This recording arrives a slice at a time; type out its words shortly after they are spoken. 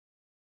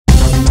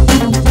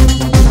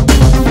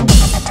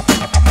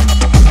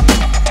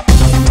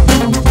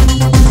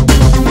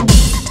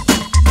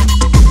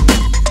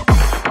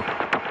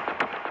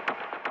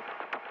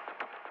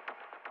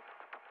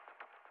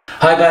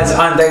Hi guys,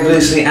 I'm Dave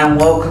Loosley and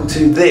welcome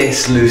to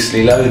this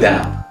Loosley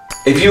Lowdown.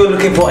 If you're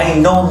looking for a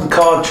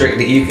non-card trick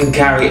that you can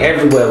carry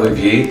everywhere with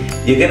you,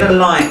 you're going to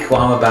like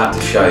what I'm about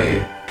to show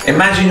you.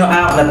 Imagine you're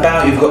out and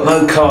about, you've got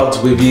no cards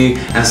with you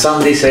and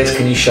somebody says,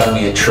 can you show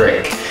me a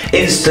trick?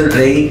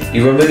 Instantly,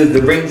 you remove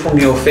the ring from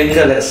your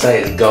finger, let's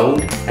say it's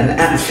gold, and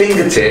at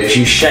fingertips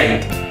you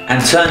shape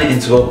and turn it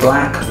into a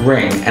black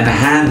ring and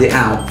hand it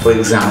out for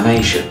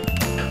examination.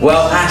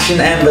 Well,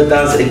 Ash&Ember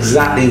does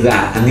exactly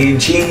that, and the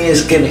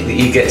ingenious gimmick that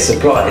you get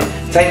supplied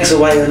takes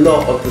away a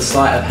lot of the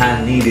sleight of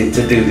hand needed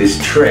to do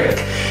this trick.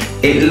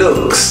 It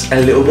looks a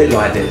little bit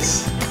like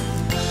this.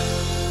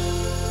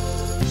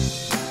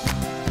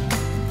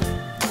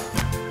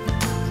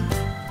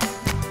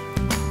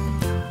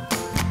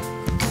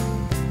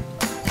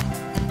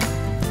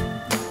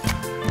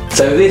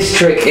 So this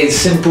trick is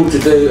simple to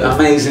do,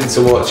 amazing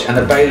to watch, and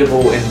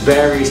available in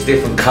various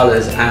different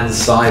colours and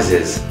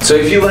sizes. So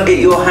if you want to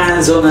get your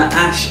hands on an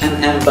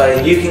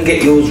Ash&Ember, you can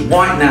get yours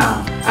right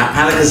now at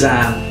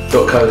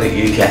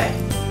alakazam.co.uk.